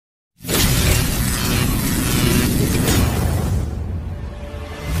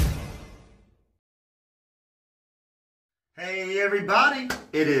Hey everybody,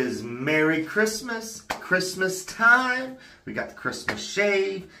 it is Merry Christmas, Christmas time. We got the Christmas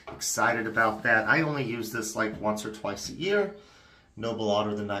shave, excited about that. I only use this like once or twice a year. Noble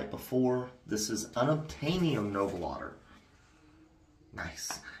Otter the night before. This is unobtainium Noble Otter.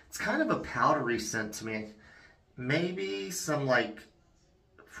 Nice. It's kind of a powdery scent to me. Maybe some like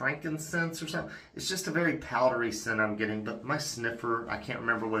frankincense or something. It's just a very powdery scent I'm getting, but my sniffer, I can't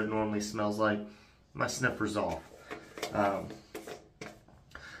remember what it normally smells like. My sniffer's off.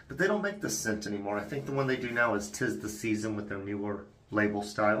 But they don't make this scent anymore. I think the one they do now is 'Tis the Season with their newer label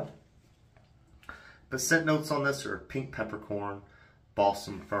style. But scent notes on this are pink peppercorn,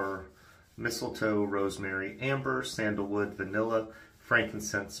 balsam fir, mistletoe, rosemary, amber, sandalwood, vanilla,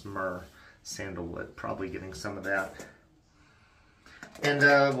 frankincense, myrrh, sandalwood. Probably getting some of that. And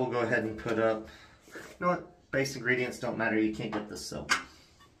we'll go ahead and put up, you know what, base ingredients don't matter. You can't get this soap.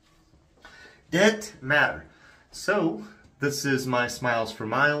 Didn't matter. So, this is my Smiles for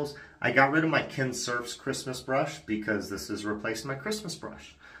Miles. I got rid of my Ken Surf's Christmas brush because this is replacing my Christmas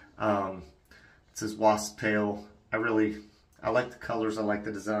brush. It's his wasp tail. I like the colors, I like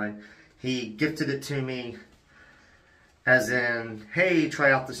the design. He gifted it to me as in, hey,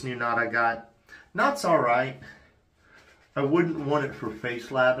 try out this new knot I got. Knot's alright. I wouldn't want it for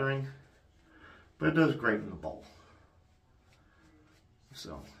face lathering, but it does great in the bowl.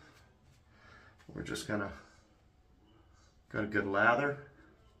 So, we're just gonna got a good lather,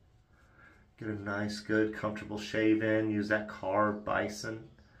 get a nice, good, comfortable shave in, use that Karve Bison.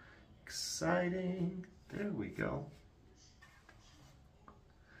 Exciting. There we go.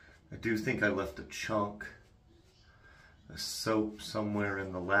 I do think I left a chunk of soap somewhere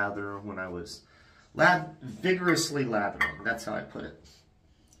in the lather when I was vigorously lathering. That's how I put it.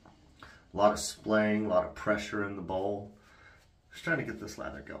 A lot of splaying, a lot of pressure in the bowl. Just trying to get this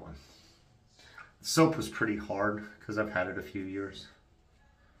lather going. The soap was pretty hard because I've had it a few years.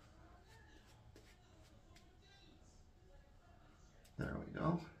 There we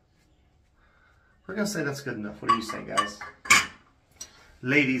go. We're going to say that's good enough. What do you say, guys?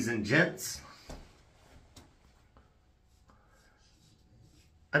 Ladies and gents.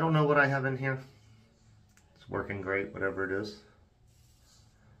 I don't know what I have in here. It's working great, whatever it is.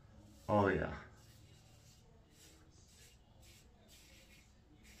 Oh, yeah.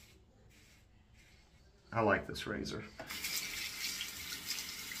 I like this razor.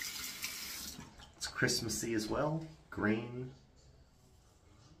 It's Christmassy as well. Green.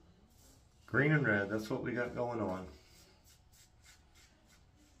 Green and red, that's what we got going on.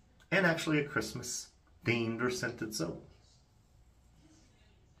 And actually a Christmas themed or scented soap.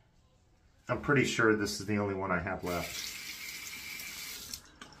 I'm pretty sure this is the only one I have left.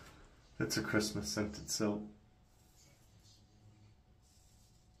 It's a Christmas scented soap.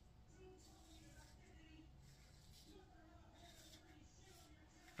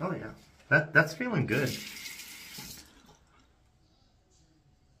 Oh yeah, that's feeling good.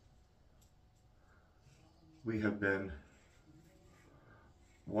 We have been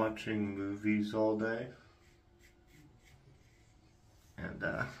watching movies all day and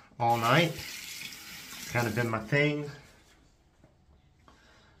all night. Kind of been my thing.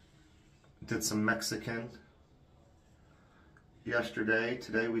 Did some Mexican yesterday.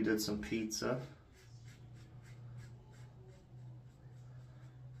 Today we did some pizza.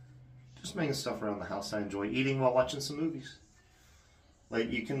 Just making stuff around the house I enjoy eating while watching some movies.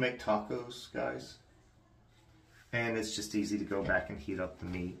 Like, you can make tacos, guys. And it's just easy to go back and heat up the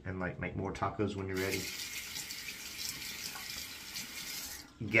meat and like make more tacos when you're ready.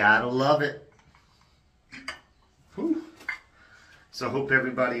 Gotta love it. Whew. So I hope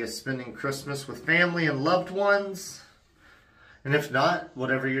everybody is spending Christmas with family and loved ones. And if not,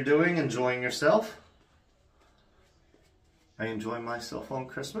 whatever you're doing, enjoying yourself. I enjoy myself on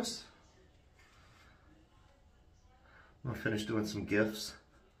Christmas. I'm going to finish doing some gifts.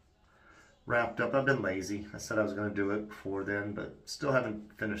 Wrapped up. I've been lazy. I said I was going to do it before then, but still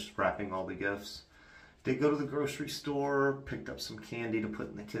haven't finished wrapping all the gifts. Did go to the grocery store, picked up some candy to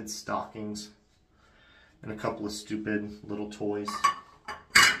put in the kids' stockings, and a couple of stupid little toys.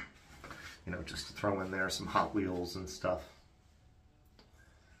 You know, just to throw in there, some Hot Wheels and stuff.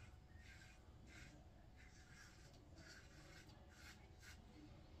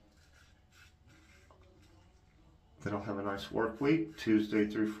 Then I'll have a nice work week, Tuesday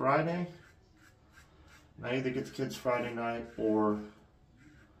through Friday. And I either get the kids Friday night or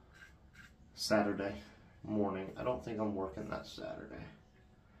Saturday morning. I don't think I'm working that Saturday.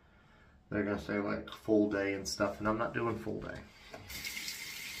 They're going to say like full day and stuff, and I'm not doing full day.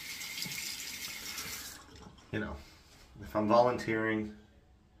 You know, if I'm volunteering,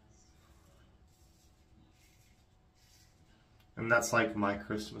 And that's like my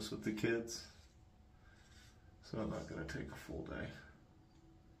Christmas with the kids. So I'm not going to take a full day.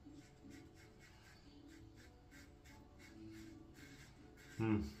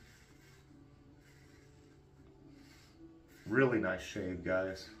 Really nice shave,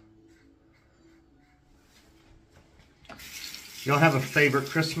 guys. You don't have a favorite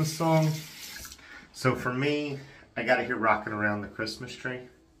Christmas song? So for me, I gotta hear Rockin' Around the Christmas Tree.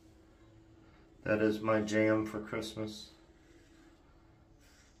 That is my jam for Christmas.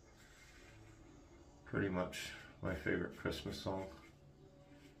 Pretty much my favorite Christmas song.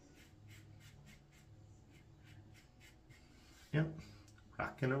 Yep.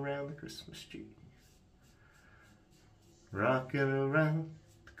 Rockin' around the Christmas tree. Rockin' around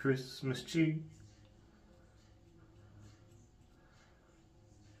the Christmas tree.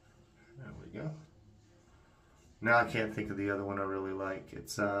 There we go. Now I can't think of the other one I really like.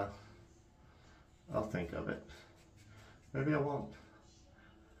 It's, I'll think of it. Maybe I won't.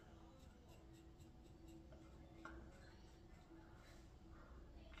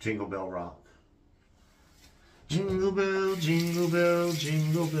 Jingle Bell Rock. Jingle bell, jingle bell,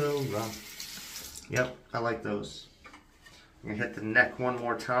 jingle bell rock. Yep, I like those. I'm gonna hit the neck one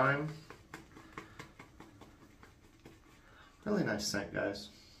more time. Really nice scent, guys.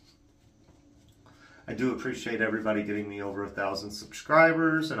 I do appreciate everybody getting me over 1,000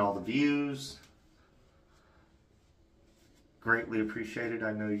 subscribers and all the views. Greatly appreciated.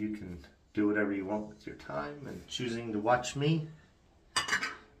 I know you can do whatever you want with your time, and choosing to watch me,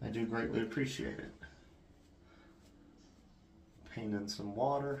 I do greatly appreciate it. Paint in some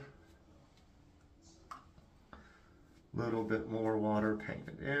water. A little bit more water, paint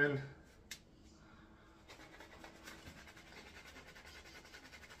it in.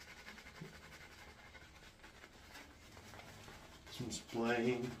 Some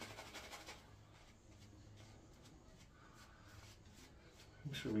splaying.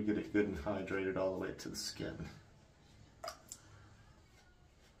 Make sure we get it good and hydrated all the way to the skin. I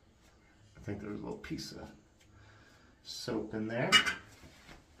think there's a little piece of soap in there.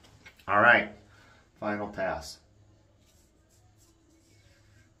 All right, final pass.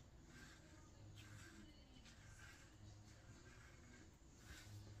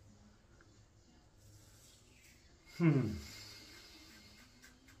 Kind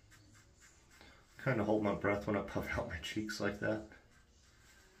of hold my breath when I puff out my cheeks like that.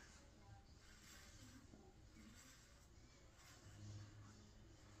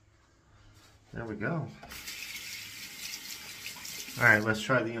 There we go. All right, let's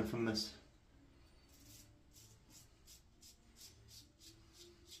try the infamous.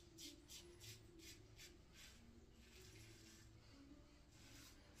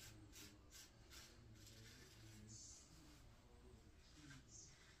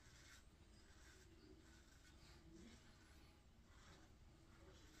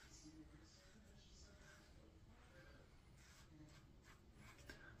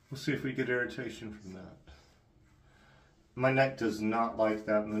 We'll see if we get irritation from that. My neck does not like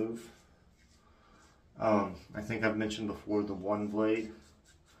that move. I think I've mentioned before, the one blade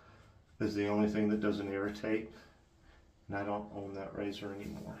is the only thing that doesn't irritate. And I don't own that razor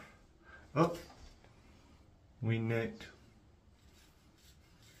anymore. Oh, we nicked.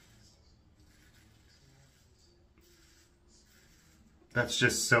 That's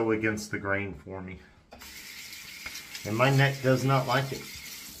just so against the grain for me. And my neck does not like it.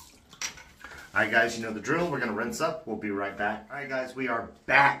 Alright guys, you know the drill. We're going to rinse up. We'll be right back. Alright guys, we are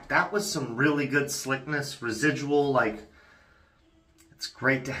back. That was some really good slickness. Residual, like, it's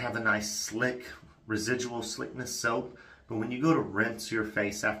great to have a nice slick, residual slickness soap. But when you go to rinse your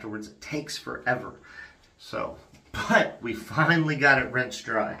face afterwards, it takes forever. So, but we finally got it rinsed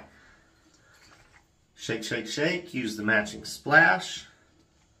dry. Shake, shake, shake. Use the matching splash.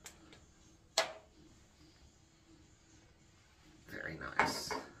 Very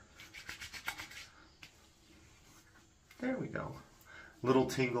nice. There we go. Little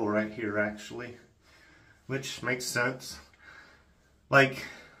tingle right here, actually, which makes sense. Like,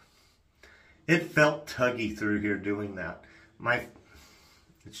 it felt tuggy through here doing that.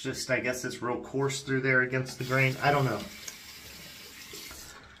 It's just, I guess it's real coarse through there against the grain. I don't know.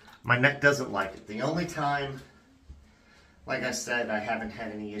 My neck doesn't like it. The only time, like I said, I haven't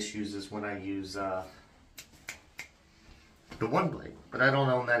had any issues is when I use the one blade. But I don't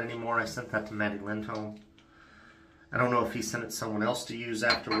own that anymore. I sent that to Matty Lindholm. I don't know if he sent it to someone else to use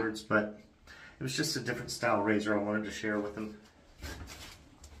afterwards, but it was just a different style razor I wanted to share with him.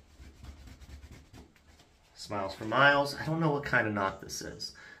 Smiles for Miles. I don't know what kind of knot this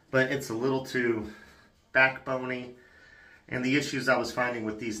is, but it's a little too backbony. And the issues I was finding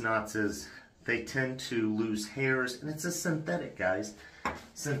with these knots is they tend to lose hairs, and it's a synthetic, guys.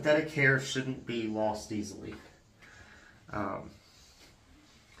 Synthetic hair shouldn't be lost easily.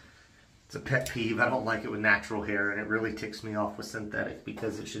 It's a pet peeve. I don't like it with natural hair, and it really ticks me off with synthetic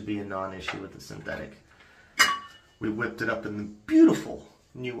because it should be a non-issue with the synthetic. We whipped it up in the beautiful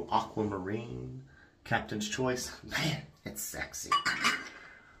new aquamarine Captain's Choice. Man, it's sexy.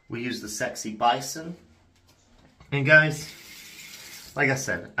 We use the sexy Bison. And guys, like I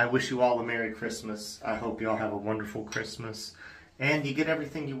said, I wish you all a Merry Christmas. I hope you all have a wonderful Christmas. And you get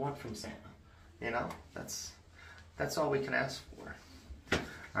everything you want from Santa. You know, that's all we can ask for.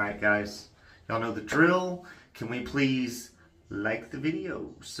 Alright guys, y'all know the drill. Can we please like the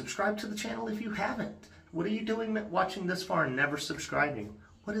video? Subscribe to the channel if you haven't. What are you doing watching this far and never subscribing?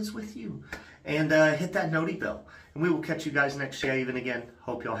 What is with you? And hit that noti bell. And we will catch you guys next year. Even again,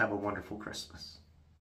 hope y'all have a wonderful Christmas.